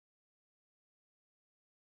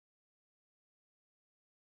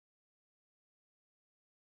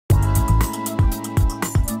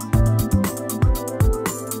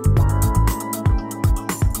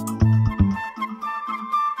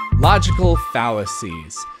Logical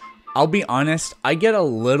fallacies. I'll be honest, I get a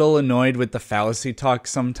little annoyed with the fallacy talk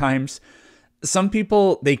sometimes. Some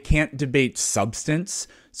people, they can't debate substance,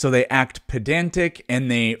 so they act pedantic and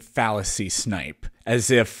they fallacy snipe, as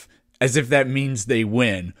if that means they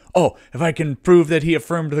win. Oh, if I can prove that he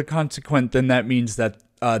affirmed the consequent, then that means that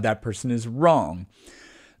that person is wrong.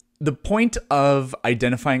 The point of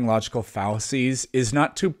identifying logical fallacies is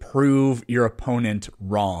not to prove your opponent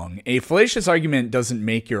wrong. A fallacious argument doesn't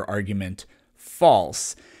make your argument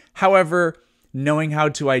false. However, knowing how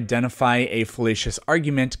to identify a fallacious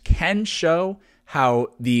argument can show how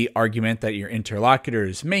the argument that your interlocutor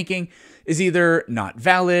is making is either not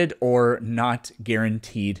valid or not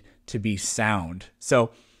guaranteed to be sound.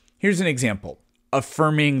 So here's an example.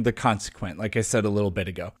 Affirming the consequent, like I said a little bit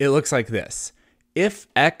ago. It looks like this. If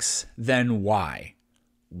X, then Y.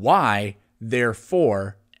 Y,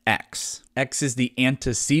 therefore X. X is the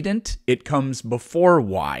antecedent. It comes before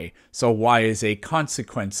Y. So Y is a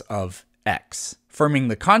consequence of X. Affirming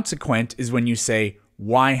the consequent is when you say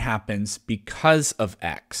Y happens because of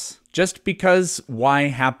X. Just because Y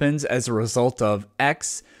happens as a result of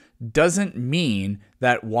X doesn't mean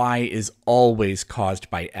that Y is always caused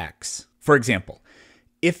by X. For example,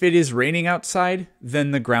 if it is raining outside,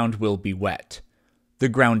 then the ground will be wet. The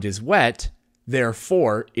ground is wet,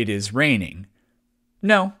 therefore it is raining.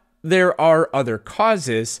 No, there are other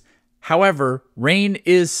causes. However, rain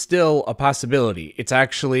is still a possibility. It's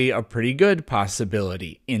actually a pretty good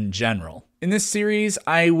possibility in general. In this series,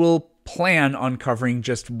 I will plan on covering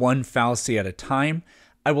just one fallacy at a time.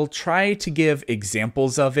 I will try to give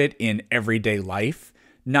examples of it in everyday life,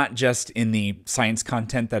 not just in the science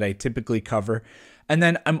content that I typically cover. And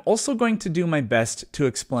then I'm also going to do my best to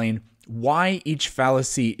explain why each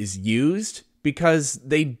fallacy is used, because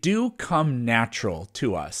they do come natural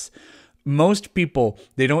to us. Most people,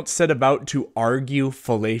 they don't set about to argue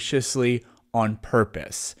fallaciously on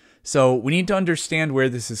purpose. So we need to understand where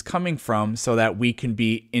this is coming from so that we can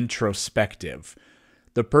be introspective.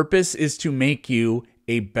 The purpose is to make you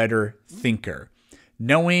a better thinker.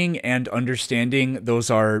 Knowing and understanding, those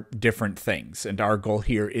are different things, and our goal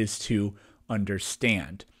here is to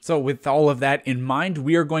understand. So with all of that in mind,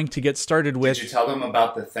 we are going to get started with... Did you tell them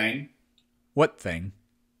about the thing? What thing?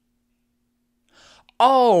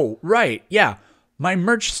 Oh, right. Yeah. My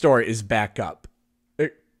merch store is back up.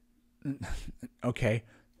 Okay.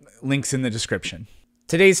 Links in the description.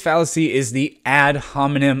 Today's fallacy is the ad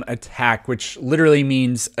hominem attack, which literally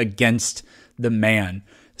means against the man.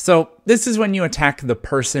 So this is when you attack the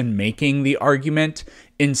person making the argument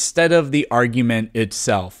instead of the argument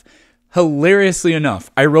itself. Hilariously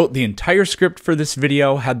enough, I wrote the entire script for this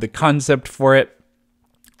video, had the concept for it.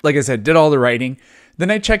 Like I said, did all the writing.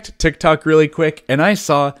 Then I checked TikTok really quick and I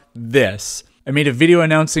saw this. I made a video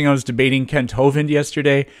announcing I was debating Kent Hovind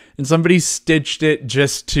yesterday and somebody stitched it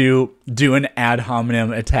just to do an ad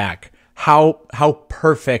hominem attack. How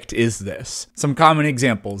perfect is this? Some common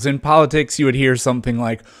examples. In politics, you would hear something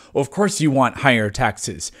like, well, of course you want higher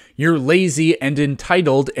taxes. You're lazy and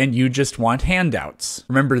entitled and you just want handouts.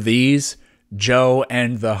 Remember these? Joe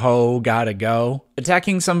and the hoe gotta go.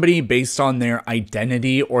 Attacking somebody based on their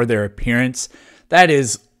identity or their appearance, that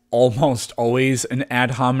is almost always an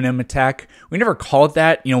ad hominem attack. We never call it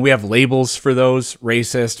that. You know, we have labels for those: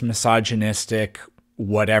 racist, misogynistic,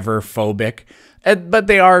 whatever, phobic. But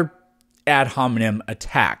they are ad hominem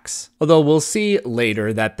attacks, although we'll see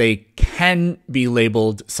later that they can be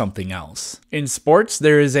labeled something else. In sports,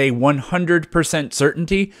 there is a 100%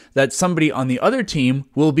 certainty that somebody on the other team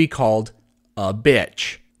will be called a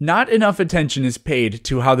bitch. Not enough attention is paid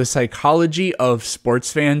to how the psychology of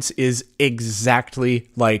sports fans is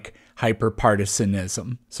exactly like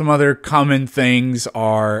hyperpartisanism. Some other common things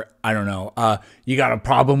are, I don't know, you got a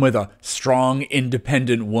problem with a strong,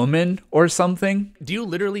 independent woman or something? Do you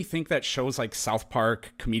literally think that shows like South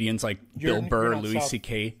Park, comedians like Bill Burr, Louis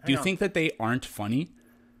C.K., do you think that they aren't funny?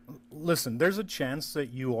 Listen, there's a chance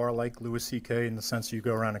that you are like Louis C.K. in the sense you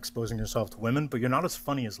go around exposing yourself to women, but you're not as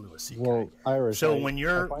funny as Louis C.K. Well, Irish. So when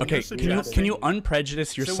you're okay, can you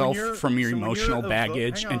unprejudice yourself from your emotional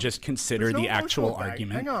baggage and just consider the actual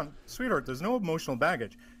argument? Hang on, sweetheart. There's no emotional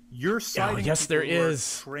baggage. You're citing. Oh, yes, there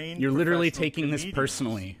is. You're literally taking this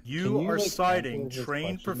personally. You are citing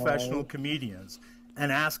trained professional comedians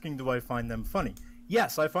and asking, do I find them funny?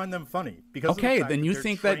 Yes, I find them funny. Because okay, then you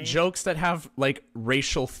think that jokes that have like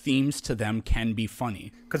racial themes to them can be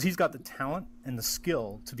funny? Because he's got the talent and the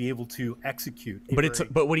skill to be able to execute.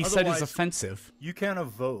 But what he said is offensive. You can't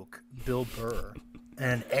evoke Bill Burr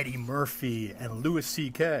and Eddie Murphy and Louis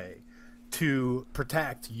C.K. to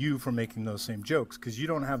protect you from making those same jokes because you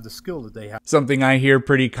don't have the skill that they have. Something I hear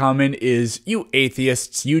pretty common is, you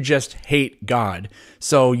atheists, you just hate God,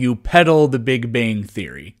 so you peddle the Big Bang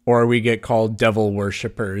Theory, or we get called devil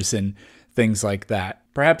worshippers and things like that.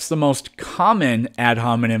 Perhaps the most common ad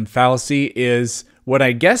hominem fallacy is what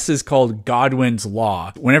I guess is called Godwin's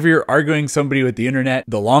Law. Whenever you're arguing somebody with the internet,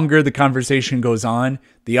 the longer the conversation goes on,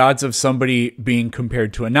 the odds of somebody being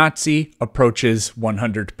compared to a Nazi approaches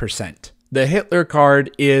 100%. The Hitler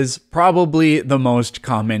card is probably the most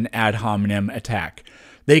common ad hominem attack.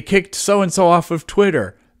 They kicked so-and-so off of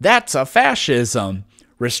Twitter. That's a fascism.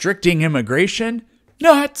 Restricting immigration?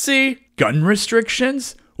 Nazi. Gun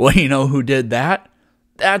restrictions? Well, you know who did that?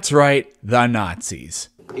 That's right, the Nazis.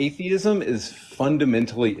 Atheism is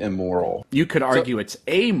fundamentally immoral. You could argue it's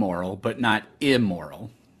amoral, but not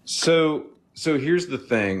immoral. So here's the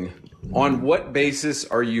thing. On what basis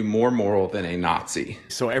are you more moral than a Nazi?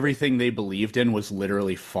 So everything they believed in was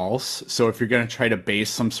literally false. So if you're going to try to base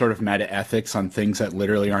some sort of meta-ethics on things that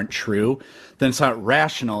literally aren't true, then it's not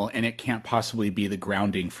rational and it can't possibly be the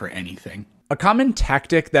grounding for anything. A common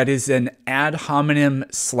tactic that is an ad hominem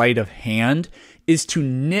sleight of hand is to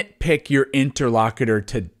nitpick your interlocutor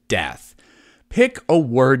to death. Pick a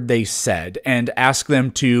word they said and ask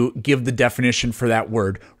them to give the definition for that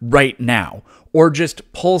word right now. Or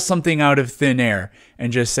just pull something out of thin air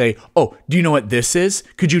and just say, oh, do you know what this is?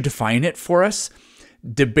 Could you define it for us?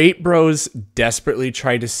 Debate bros desperately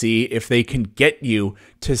try to see if they can get you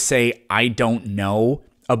to say, I don't know,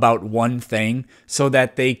 about one thing so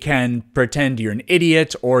that they can pretend you're an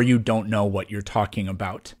idiot or you don't know what you're talking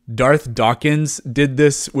about. Darth Dawkins did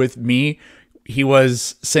this with me. He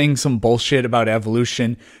was saying some bullshit about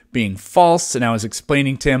evolution being false, and I was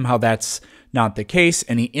explaining to him how that's not the case,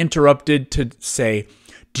 and he interrupted to say,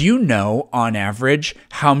 do you know, on average,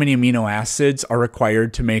 how many amino acids are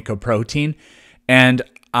required to make a protein? And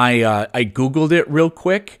I Googled it real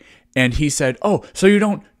quick, and he said, oh, so you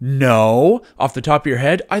don't know off the top of your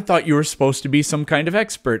head? I thought you were supposed to be some kind of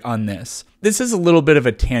expert on this. This is a little bit of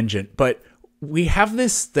a tangent, but we have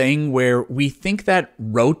this thing where we think that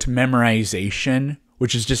rote memorization,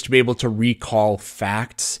 which is just to be able to recall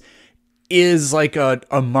facts, is like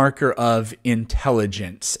a marker of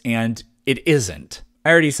intelligence, and it isn't.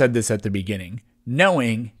 I already said this at the beginning.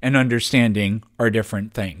 Knowing and understanding are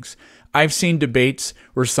different things. I've seen debates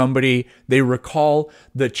where they recall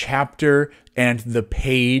the chapter and the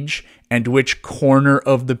page and which corner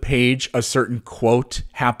of the page a certain quote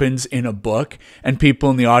happens in a book, and people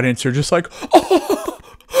in the audience are just like, oh,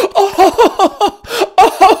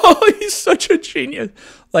 he's such a genius.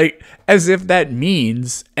 Like, as if that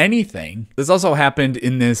means anything. This also happened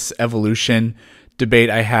in this evolution debate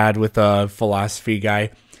I had with a philosophy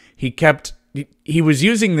guy. He was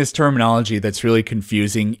using this terminology that's really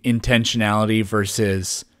confusing, intentionality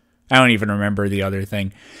versus, I don't even remember the other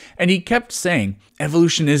thing. And he kept saying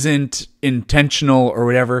evolution isn't intentional or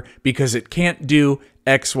whatever because it can't do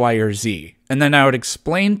X, Y, or Z. And then I would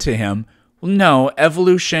explain to him, well, no,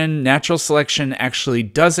 evolution, natural selection actually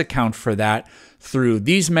does account for that through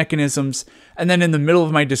these mechanisms. And then in the middle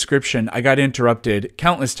of my description, I got interrupted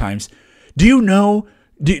countless times. Do you know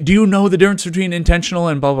the difference between intentional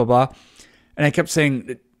and blah, blah, blah? And I kept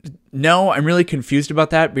saying, no, I'm really confused about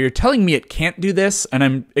that, but you're telling me it can't do this, and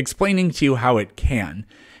I'm explaining to you how it can.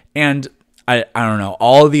 And I don't know,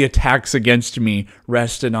 all the attacks against me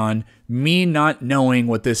rested on me not knowing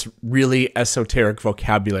what this really esoteric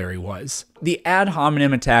vocabulary was. The ad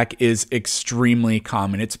hominem attack is extremely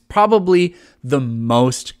common. It's probably the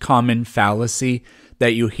most common fallacy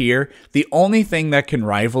that you hear. The only thing that can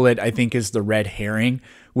rival it, I think, is the red herring,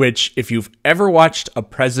 which if you've ever watched a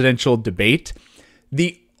presidential debate,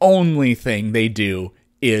 the only thing they do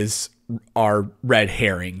are red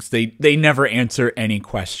herrings. They never answer any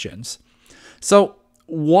questions. So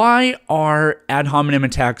why are ad hominem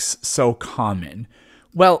attacks so common?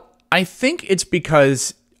 Well, I think it's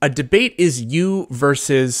because a debate is you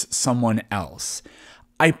versus someone else.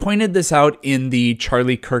 I pointed this out in the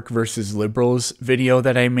Charlie Kirk versus liberals video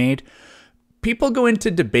that I made. People go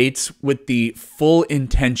into debates with the full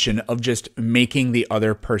intention of just making the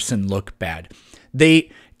other person look bad.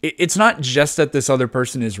 It's not just that this other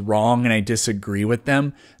person is wrong and I disagree with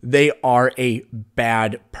them. They are a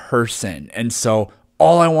bad person. And so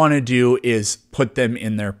all I want to do is put them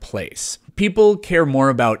in their place. People care more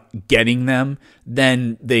about getting them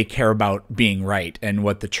than they care about being right and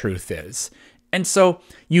what the truth is. And so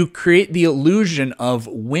you create the illusion of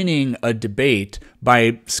winning a debate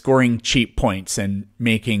by scoring cheap points and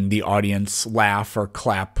making the audience laugh or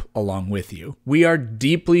clap along with you. We are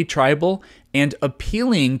deeply tribal, and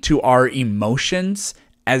appealing to our emotions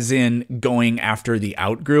as in going after the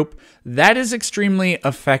outgroup, that is extremely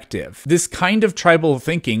effective. This kind of tribal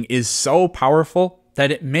thinking is so powerful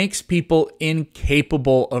that it makes people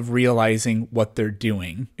incapable of realizing what they're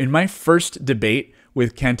doing. In my first debate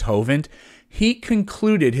with Kent Hovind, he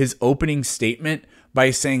concluded his opening statement by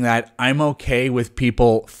saying that I'm okay with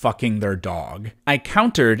people fucking their dog. I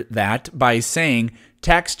countered that by saying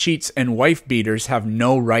tax cheats and wife beaters have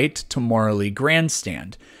no right to morally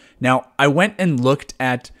grandstand. Now, I went and looked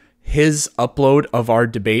at his upload of our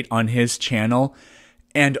debate on his channel,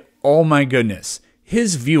 and oh my goodness,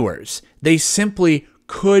 his viewers, they simply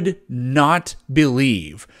could not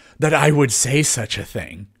believe that I would say such a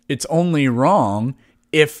thing. It's only wrong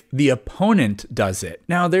if the opponent does it.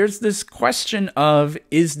 Now, there's this question of,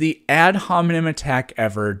 is the ad hominem attack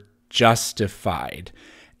ever justified?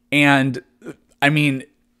 And I mean,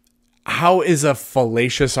 how is a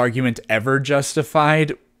fallacious argument ever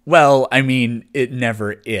justified? Well, I mean, it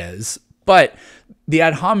never is. But the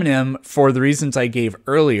ad hominem, for the reasons I gave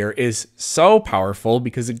earlier, is so powerful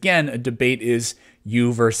because, again, a debate is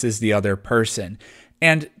you versus the other person.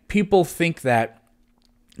 And people think that,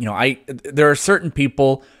 you know, there are certain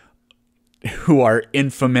people who are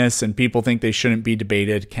infamous and people think they shouldn't be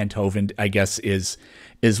debated. Kent Hovind, I guess, is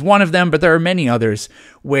one of them, but there are many others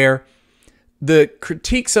where the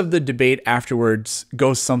critiques of the debate afterwards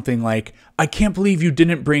go something like, I can't believe you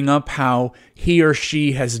didn't bring up how he or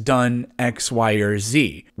she has done X, Y, or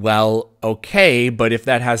Z. Well, okay, but if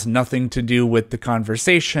that has nothing to do with the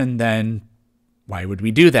conversation, then why would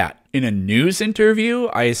we do that? In a news interview,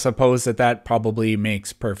 I suppose that probably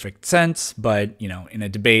makes perfect sense, but, you know, in a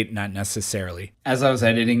debate, not necessarily. As I was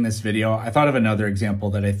editing this video, I thought of another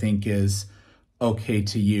example that I think is okay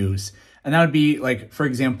to use. And that would be like, for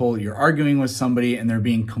example, you're arguing with somebody and they're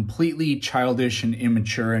being completely childish and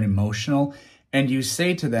immature and emotional, and you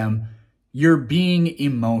say to them, you're being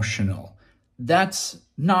emotional. That's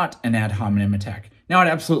not an ad hominem attack. Now, it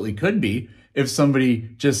absolutely could be. If somebody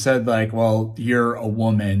just said like, well, you're a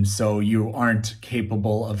woman, so you aren't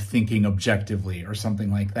capable of thinking objectively or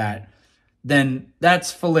something like that, then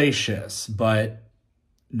that's fallacious, but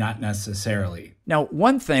not necessarily. Now,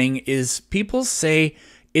 one thing is people say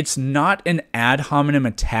it's not an ad hominem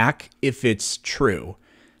attack if it's true.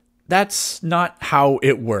 That's not how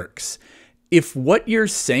it works. If what you're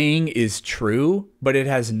saying is true, but it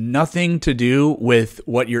has nothing to do with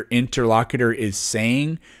what your interlocutor is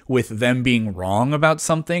saying, with them being wrong about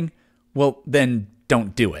something, well, then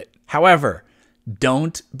don't do it. However,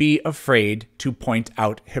 don't be afraid to point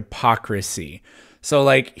out hypocrisy. So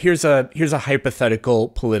like, here's a hypothetical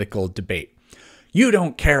political debate. You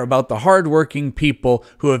don't care about the hardworking people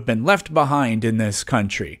who have been left behind in this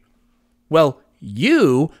country. Well,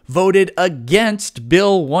 you voted against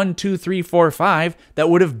Bill 12345 that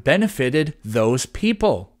would have benefited those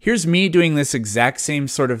people. Here's me doing this exact same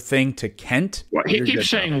sort of thing to Kent. Well, he keeps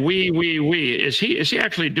saying we. Is he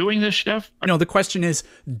actually doing this stuff? No, the question is,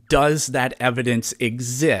 does that evidence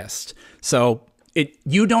exist? So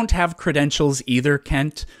you don't have credentials either,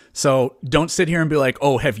 Kent. So don't sit here and be like,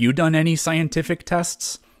 oh, have you done any scientific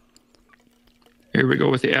tests? Here we go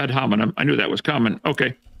with the ad hominem. I knew that was coming.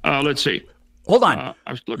 Okay, let's see. Hold on.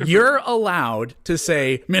 You're allowed to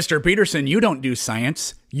say, Mr. Peterson, you don't do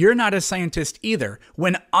science. You're not a scientist either.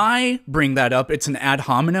 When I bring that up, it's an ad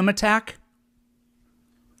hominem attack.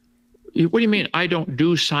 What do you mean, I don't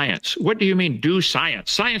do science? What do you mean, do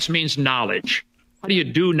science? Science means knowledge. How do you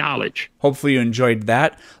do knowledge? Hopefully you enjoyed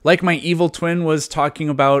that. Like my evil twin was talking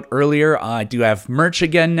about earlier, I do have merch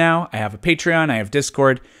again now. I have a Patreon. I have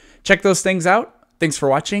Discord. Check those things out. Thanks for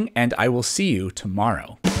watching, and I will see you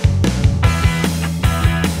tomorrow.